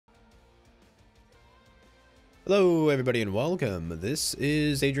Hello everybody and welcome. This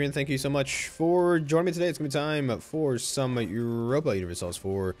is Adrian. Thank you so much for joining me today. It's going to be time for some Europa Universalis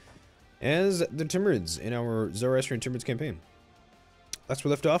IV as the Timurids in our Zoroastrian Timurids campaign. Last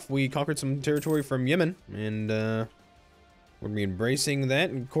we left off, we conquered some territory from Yemen, and we're going to be embracing that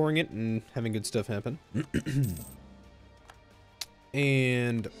and coring it and having good stuff happen.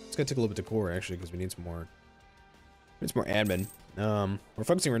 And it's going to take a little bit to core actually because we need some more admin. We're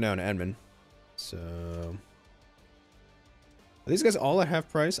focusing right now on admin. So are these guys all at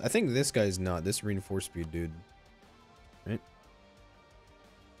half price? I think this guy's not. This reinforced speed dude. Right?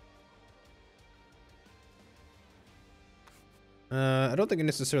 I don't think I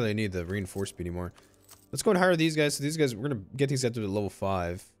necessarily need the reinforced speed anymore. Let's go and hire these guys. So these guys, we're going to get these guys to level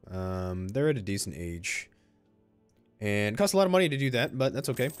 5. They're at a decent age. And it costs a lot of money to do that, but that's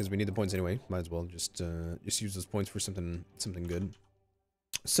okay, because we need the points anyway. Might as well just use those points for something good.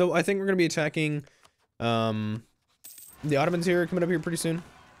 So I think we're going to be attacking... the Ottomans here coming up here pretty soon.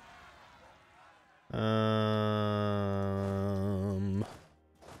 Let's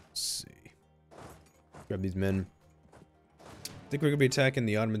see. Grab these men. I think we're gonna be attacking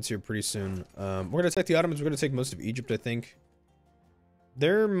the Ottomans here pretty soon. We're gonna attack the Ottomans. We're gonna take most of Egypt, I think.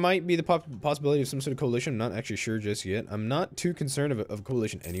 There might be the possibility of some sort of coalition. I'm not actually sure just yet. I'm not too concerned of a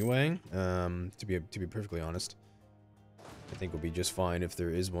coalition anyway. To be perfectly honest, I think we'll be just fine if there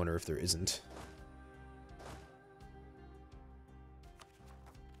is one or if there isn't.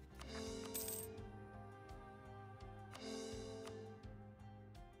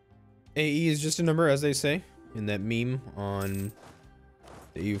 AE is just a number, as they say, in that meme on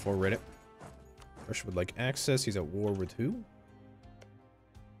the EU4 Reddit. Russia would like access. He's at war with who?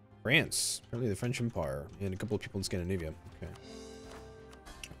 France. Apparently the French Empire. And a couple of people in Scandinavia. Okay.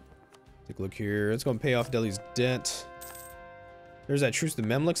 Take a look here. Let's go and pay off Delhi's debt. There's that truce to the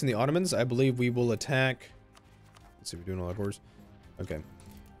Mamluks and the Ottomans. I believe we will attack... Let's see if we're doing all that horse. Okay.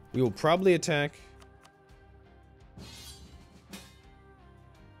 We will probably attack...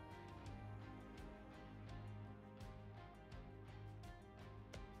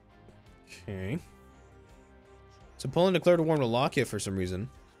 Okay. So Poland declared a war on Wallachia for some reason.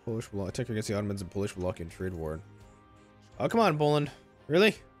 Polish will attack against the Ottomans and Polish Wallachian trade war. Oh, come on, Poland.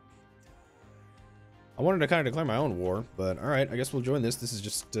 Really? I wanted to kind of declare my own war, but alright, I guess we'll join this. This is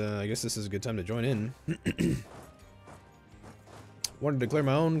just, I guess this is a good time to join in. Wanted to declare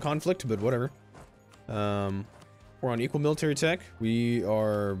my own conflict, but whatever. We're on equal military tech. We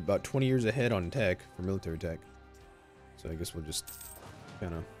are about 20 years ahead on tech for military tech. So I guess we'll just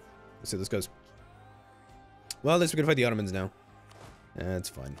kind of... Let's see how this goes. Well, at least we can fight the Ottomans now. That's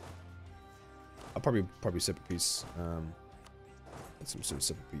fine. I'll probably separate piece. That's some sort of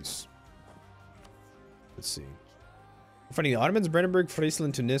separate piece. Let's see. We're fighting the Ottomans, Brandenburg,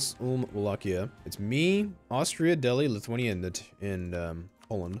 Friesland, Tunis, Wallachia. It's me, Austria, Delhi, Lithuania, and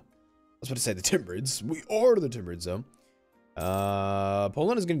Poland. I was about to say the Timurids. We are the Timurids, though.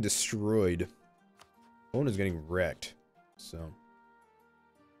 Poland is getting destroyed. Poland is getting wrecked. So...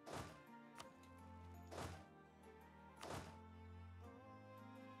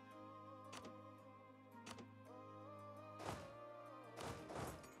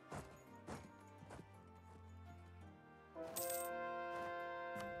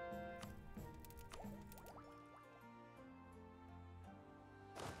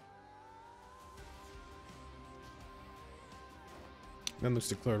 Mamluks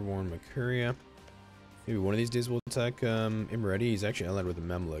declared war on Makuria. Maybe one of these days we'll attack Imereti. He's actually allied with the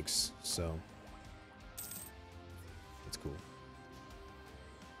Mamluks, so that's cool.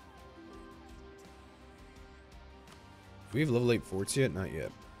 Do we have level 8 forts yet? Not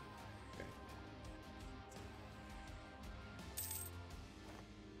yet. Okay.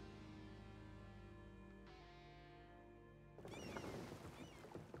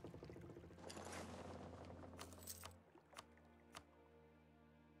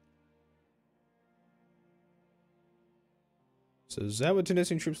 So is that what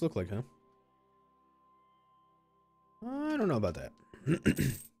Tunisian troops look like, huh? I don't know about that.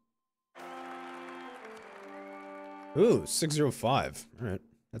 Ooh, 605. Alright,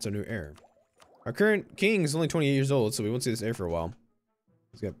 that's our new heir. Our current king is only 28 years old, so we won't see this heir for a while.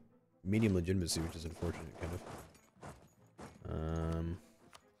 He's got medium legitimacy, which is unfortunate, kind of.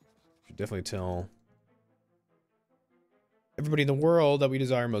 Should definitely tell everybody in the world that we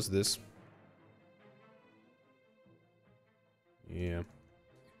desire most of this. Yeah.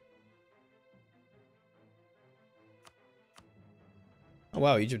 Oh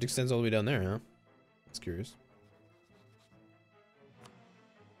wow, Egypt extends all the way down there, huh? That's curious.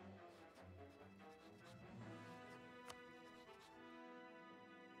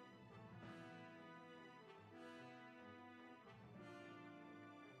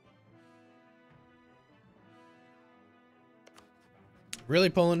 Really,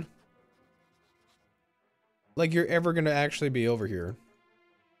 Poland? Like you're ever gonna actually be over here?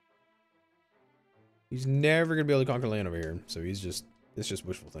 He's never gonna be able to conquer land over here, so it's just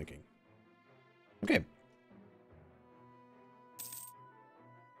wishful thinking. Okay.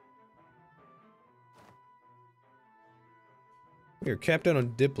 We're capped out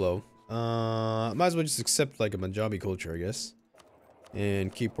on Diplo. Might as well just accept like a Punjabi culture, I guess.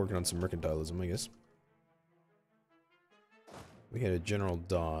 And keep working on some mercantilism, I guess. We had a general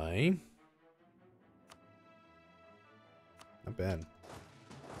die. Not bad.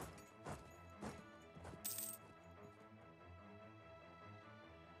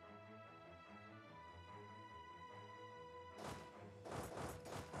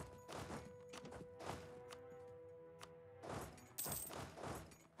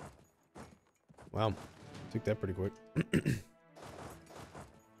 Wow. Took that pretty quick.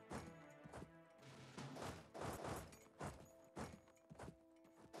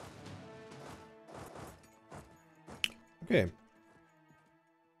 Okay.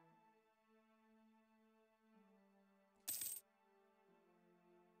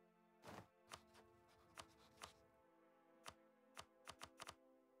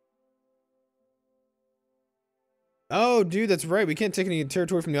 Oh, dude, that's right. We can't take any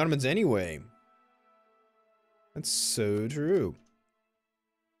territory from the Ottomans anyway. That's so true.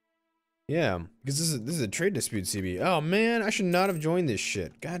 Yeah, because this is a trade dispute, CB. Oh man, I should not have joined this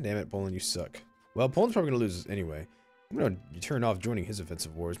shit. God damn it, Poland, you suck. Well, Poland's probably gonna lose anyway. I'm gonna turn off joining his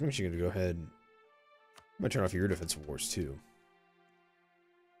offensive wars. I'm actually gonna go ahead. I'm gonna turn off your defensive wars too.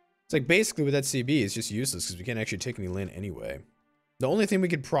 It's like basically with that CB, it's just useless because we can't actually take any land anyway. The only thing we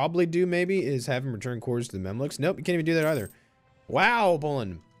could probably do maybe is have him return cores to the Mamluks. Nope, you can't even do that either. Wow,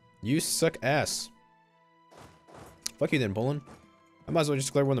 Poland, you suck ass. Fuck you then, Poland. I might as well just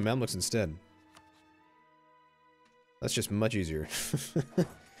declare one of the Mamluks instead. That's just much easier.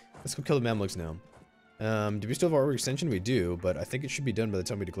 Let's go kill the Mamluks now. Do we still have our order extension? We do, but I think it should be done by the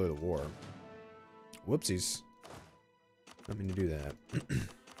time we declare the war. Whoopsies. I mean to do that.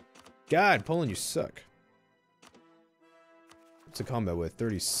 God, Poland, you suck. What's the combat with?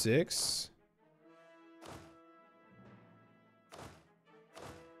 36?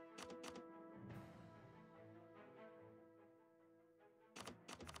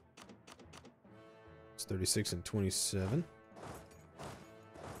 It's 36 and 27.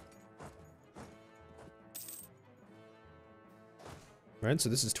 Right, so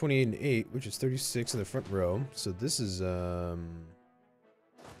this is 28 and 8, which is 36 in the front row. So this is, what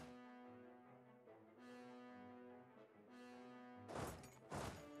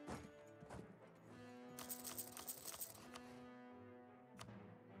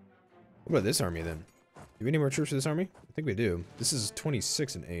about this army, then? Do we need more troops for this army? I think we do. This is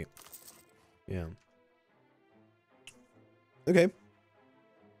 26 and 8. Yeah. Okay.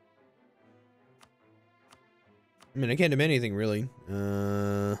 I mean, I can't demand anything, really.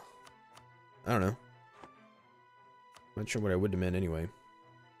 I don't know. Not sure what I would demand anyway.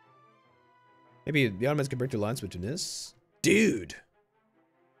 Maybe the Ottomans could break their lines between this. Dude!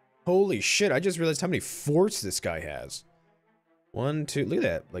 Holy shit, I just realized how many forts this guy has. 1, 2, look at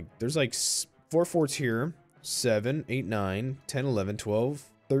that. Like, there's like 4 forts here. 7, 8, 9, 10, 11, 12,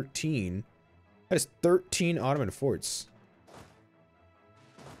 13. That is 13 Ottoman forts.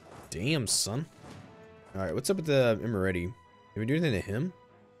 Damn, son. Alright, what's up with the Imereti? Did we do anything to him?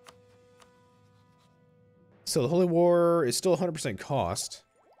 So the Holy War is still 100% cost.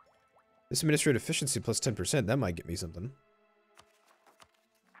 This administrative efficiency plus 10%, that might get me something.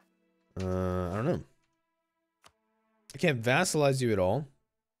 I don't know. I can't vassalize you at all.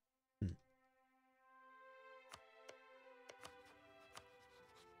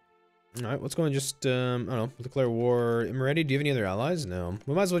 Alright, let's go and just, I don't know, declare war. Imereti, do you have any other allies? No.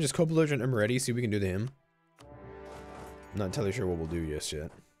 We might as well just co-belligerent Imereti, see what we can do to him. I'm not entirely sure what we'll do just yet.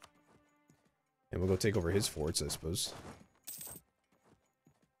 And we'll go take over his forts, I suppose.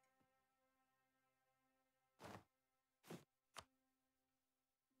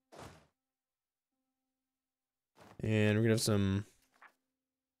 And we're gonna have some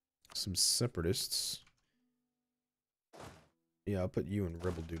separatists. Yeah, I'll put you in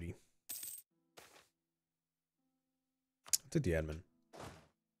rebel duty. I'll take the admin.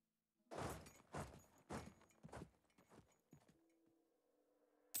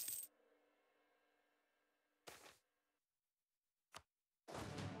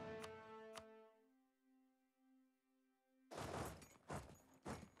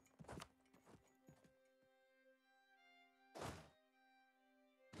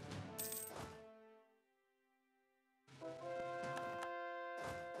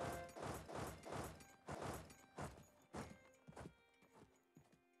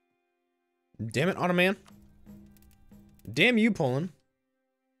 Damn it, Ottoman. Damn you, Poland.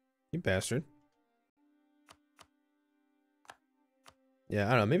 You bastard. Yeah,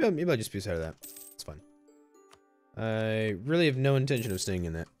 I don't know. Maybe I'll just piece out of that. It's fine. I really have no intention of staying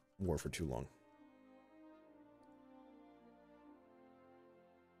in that war for too long.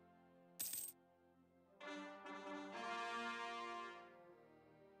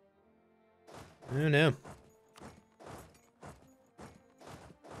 I don't know.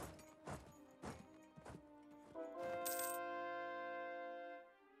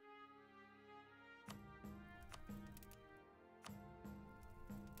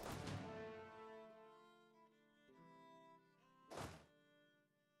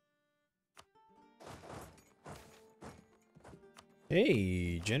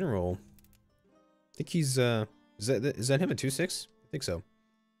 Hey, General. I think he's, is that him at 2-6? I think so.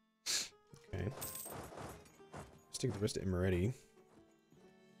 Okay. Let's take the rest of Imereti.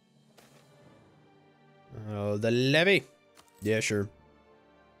 Oh, the levy. Yeah, sure.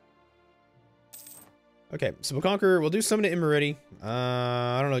 Okay, so we'll conquer, we'll do summon to Imereti.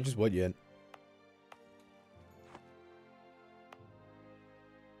 I don't know just what yet.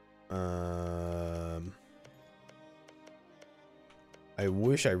 I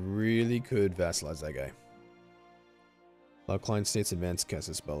wish I really could vassalize that guy. Allow client states advance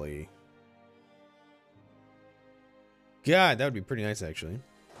Casus Belli. God, that would be pretty nice, actually.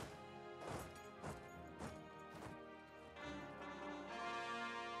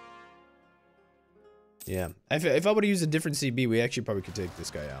 Yeah. If I would have used a different CB, we actually probably could take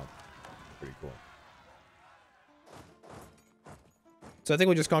this guy out. Pretty cool. So I think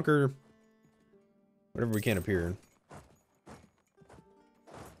we'll just conquer whatever we can up here.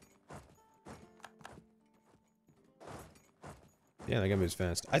 Yeah, that guy moves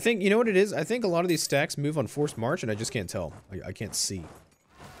fast. I think, you know what it is? I think a lot of these stacks move on forced march, and I just can't tell. I can't see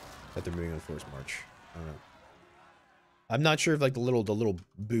that they're moving on forced march. I don't know. I'm not sure if, like, the little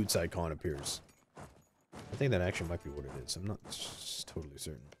boots icon appears. I think that actually might be what it is. I'm not totally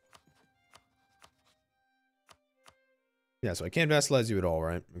certain. Yeah, so I can't vassalize you at all,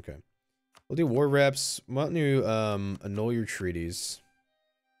 right? Okay. We'll do war reps. Why don't you, annul your treaties?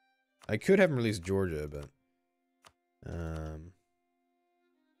 I could have him release Georgia, but...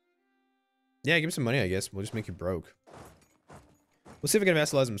 yeah, give him some money, I guess. We'll just make you broke. We'll see if we can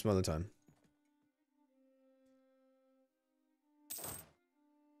vassalize him some other time.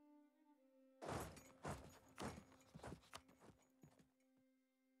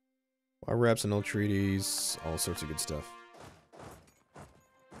 War reps and old treaties, all sorts of good stuff.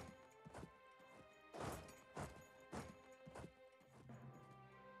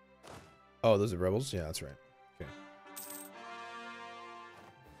 Oh, those are rebels? Yeah, that's right. Okay.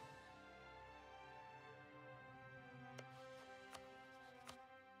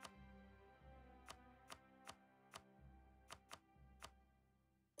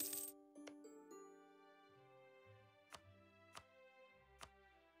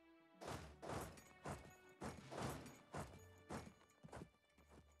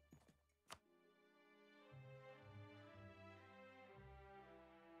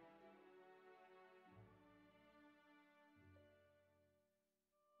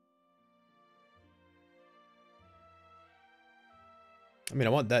 I mean, I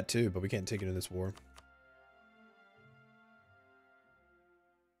want that too, but we can't take it in this war.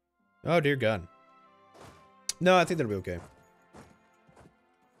 Oh, dear God. No, I think that'll be okay. I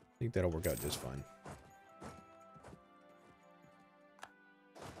think that'll work out just fine.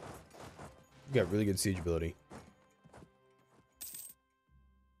 We got really good siege ability.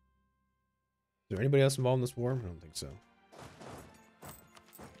 Is there anybody else involved in this war? I don't think so.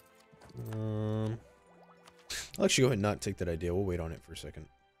 I'll actually go ahead and not take that idea. We'll wait on it for a second.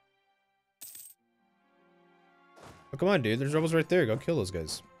 Oh, come on, dude. There's rebels right there. Go kill those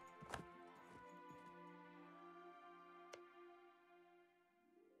guys.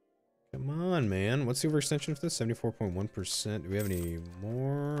 Come on, man. What's the overextension for this? 74.1%. Do we have any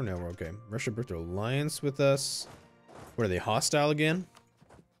more? No, we're okay. Russia broke their alliance with us. What, are they hostile again?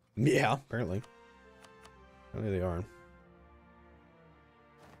 Yeah, apparently. Apparently they are.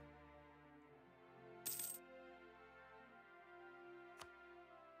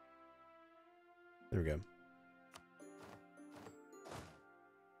 There we go.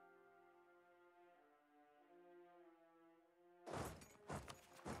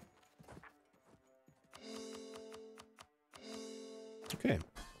 Okay.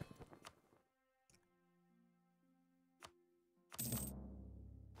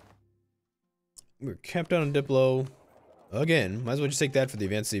 We're capped out on Diplo. Again, might as well just take that for the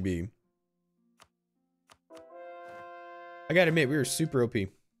advanced CB. I gotta admit, we were super OP.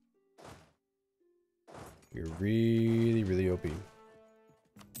 We're really, really OP. There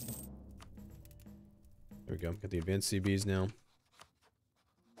we go. Got the advanced CBs now.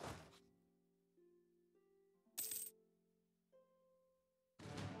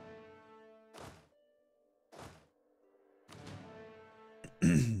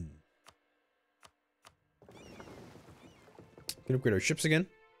 Can upgrade our ships again.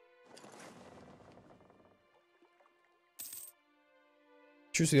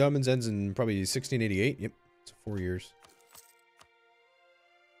 Truce of the Ottomans ends in probably 1688. Yep, it's 4 years.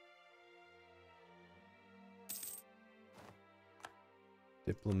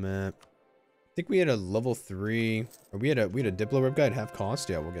 Diplomat. I think we had a level 3, or we had a Diplo rep guy at half cost.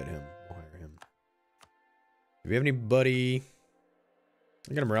 Yeah, we'll get him. We'll hire him. Do we have anybody?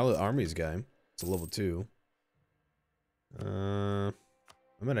 I got a morale armies guy. It's a level 2. I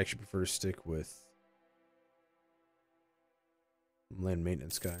might actually prefer to stick with land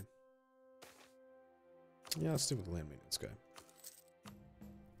maintenance guy. Yeah, I'll stick with the land maintenance guy.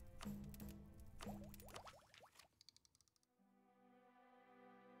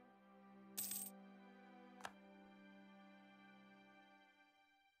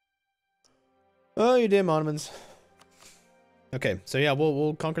 Oh, you damn Ottomans. Okay, so yeah,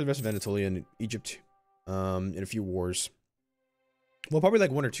 we'll conquer the rest of Anatolia and Egypt in a few wars. Well, probably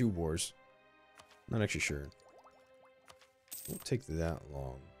like 1 or 2 wars. Not actually sure. Won't take that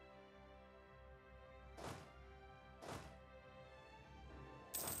long.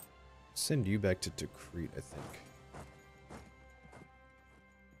 Send you back to Crete, I think.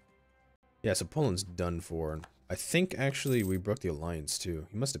 Yeah, so Poland's done for. I think actually we broke the alliance too.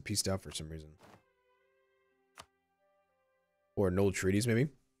 He must have peaced out for some reason. Or annulled treaties, maybe.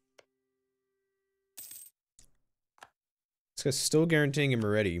 This guy's still guaranteeing him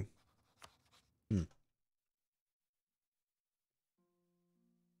already.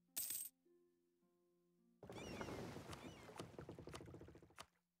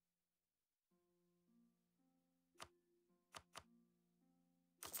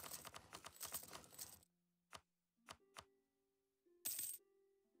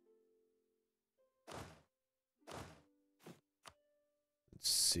 Let's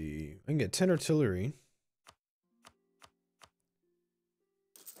see. I can get 10 artillery.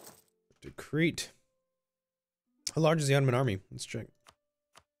 To Crete. How large is the Ottoman army? Let's check.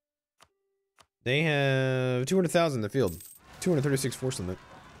 They have 200,000 in the field. 236 force limit.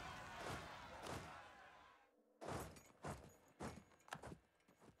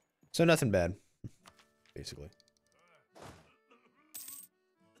 So nothing bad, basically.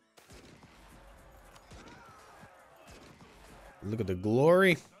 Look at the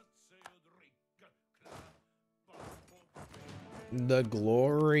glory. The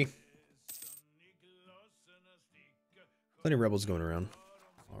glory. Plenty of rebels going around.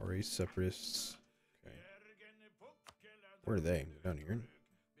 Already separatists. Okay. Where are they? They're down here.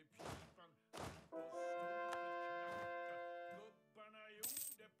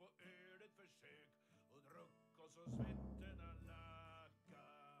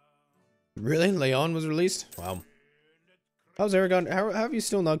 Really? Leon was released? Wow. How's Aragon? How have you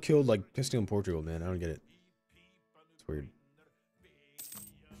still not killed like Castile and Portugal, man? I don't get it. It's weird.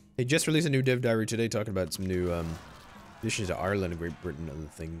 They just released a new dev diary today talking about some new additions to Ireland and Great Britain and other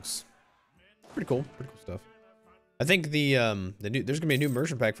things. Pretty cool stuff. I think the new there's gonna be a new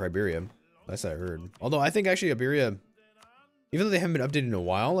immersion pack for Iberia. That's what I heard. Although I think actually Iberia, even though they haven't been updated in a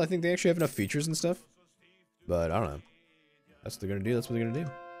while, I think they actually have enough features and stuff. But I don't know. That's what they're gonna do. That's what they're gonna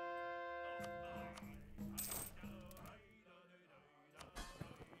do.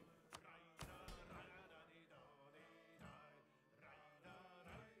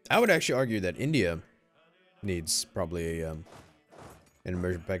 I would actually argue that India needs probably an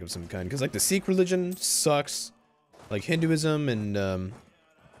immersion pack of some kind, because like the Sikh religion sucks, like Hinduism and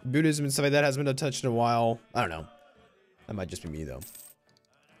Buddhism and stuff like that hasn't been touched in a while. I don't know. That might just be me though.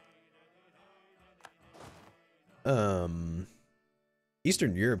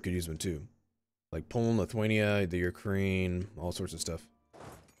 Eastern Europe could use one too, like Poland, Lithuania, the Ukraine, all sorts of stuff.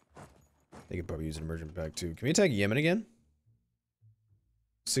 They could probably use an immersion pack too. Can we attack Yemen again?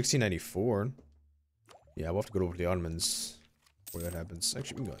 1694. Yeah, we'll have to go over to the Ottomans before that happens.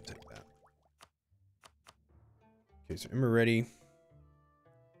 Actually, we can go ahead and take that. Okay, so Emirati.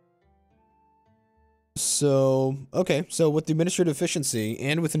 So, okay, so with the administrative efficiency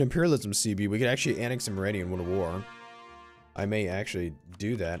and with an imperialism CB, we could actually annex Emirati and win a war. I may actually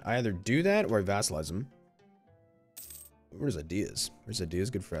do that. I either do that or I vassalize him. Where's ideas? Where's ideas?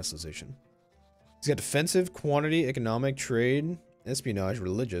 Good for vassalization. He's got defensive, quantity, economic, trade, espionage,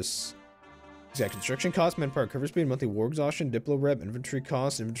 religious. He's got construction cost, manpower, cover speed, monthly war exhaustion, diplo rep, infantry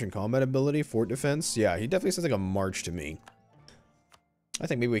cost, infantry and combat ability, fort defense. Yeah, he definitely sounds like a march to me. I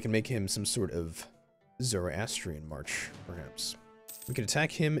think maybe we can make him some sort of Zoroastrian march, perhaps. We could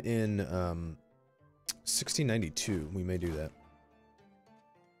attack him in 1692. We may do that.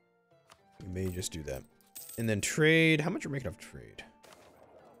 We may just do that. And then trade. How much are we making off trade?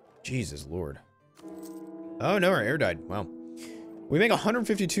 Jesus Lord. Oh no, our air died. Wow. We make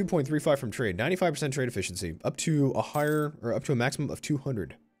 152.35 from trade. 95% trade efficiency. Up to a higher, or up to a maximum of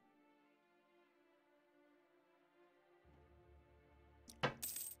 200.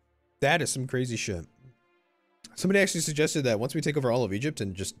 That is some crazy shit. Somebody actually suggested that once we take over all of Egypt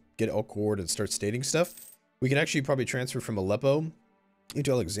and just get El Cord and start stating stuff, we can actually probably transfer from Aleppo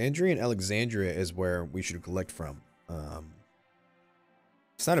into Alexandria, and Alexandria is where we should collect from.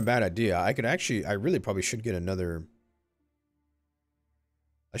 It's not a bad idea. I really probably should get another...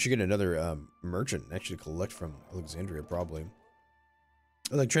 I should get another merchant and actually collect from Alexandria, probably.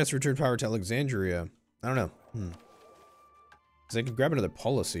 Or like transfer return power to Alexandria. I don't know. Because I could grab another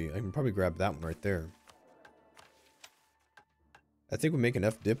policy. I can probably grab that one right there. I think we make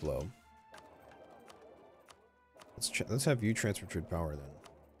enough Diplo. Let's have you transfer trade power then.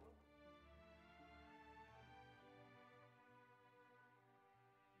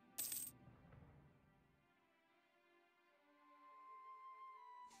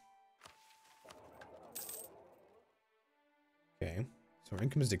 Okay, so our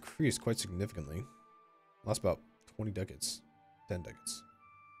income has decreased quite significantly. Lost about 20 ducats. 10 ducats.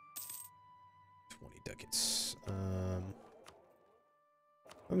 20 ducats.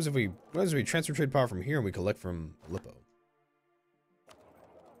 What happens if we transfer trade power from here and we collect from Aleppo?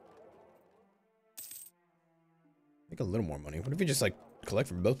 Make a little more money. What if we just like collect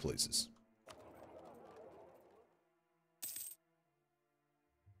from both places?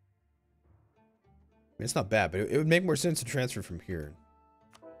 I mean, it's not bad, but it would make more sense to transfer from here.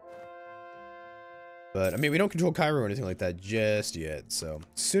 But I mean, we don't control Cairo or anything like that just yet, so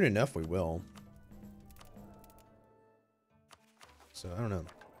soon enough we will. So I don't know.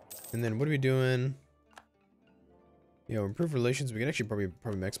 And then what are we doing? You know, improve relations. We can actually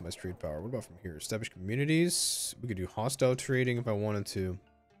probably maximize trade power. What about from here? Establish communities. We could do hostile trading if I wanted to.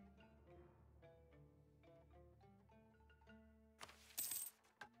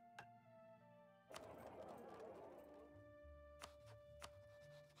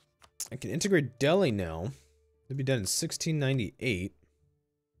 I can integrate Delhi now. It'll be done in 1698.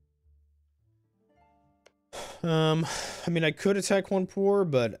 I mean, I could attack one poor,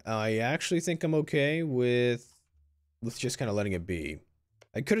 but I actually think I'm okay with just kind of letting it be.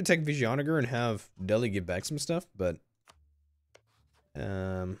 I could attack Vijayanagar and have Delhi give back some stuff, but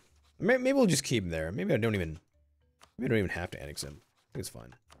maybe we'll just keep him there. Maybe I don't even have to annex him. I think it's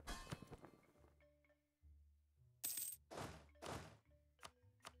fine.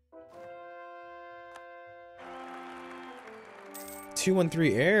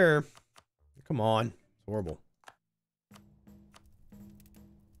 .213 air. Come on, it's horrible.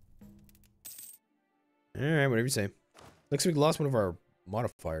 All right, whatever you say. Looks like we lost one of our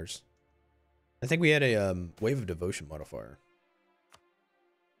modifiers. I think we had a wave of devotion modifier.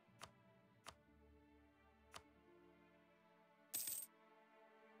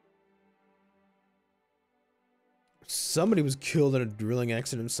 Somebody was killed in a drilling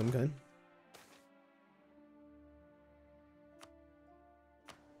accident of some kind.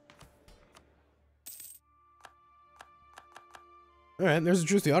 Alright, there's the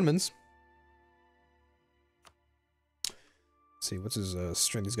truth, the Ottomans. Let's see, what's his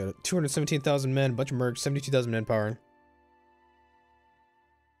strength? He's got 217,000 men, bunch of mercs, 72,000 manpower.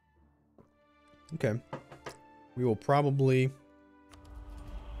 Okay. We will probably...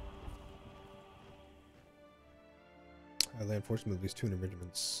 land force with at least 200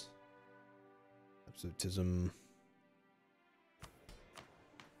 regiments. Absolutism.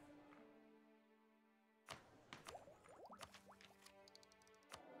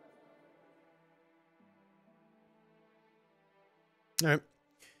 All right.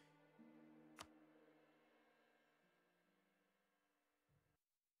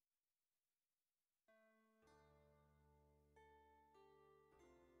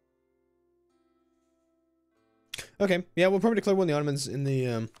 Okay, yeah, we'll probably declare one of the Ottomans in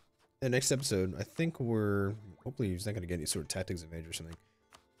the next episode. I think hopefully he's not gonna get any sort of tactics advantage or something.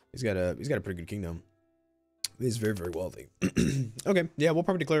 He's got a pretty good kingdom. He's very, very wealthy. Okay, yeah, we'll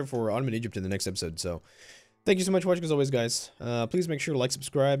probably declare for Ottoman Egypt in the next episode. So, thank you so much for watching as always, guys. Please make sure to like,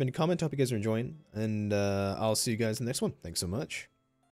 subscribe, and comment. Hope you guys are enjoying, and I'll see you guys in the next one. Thanks so much.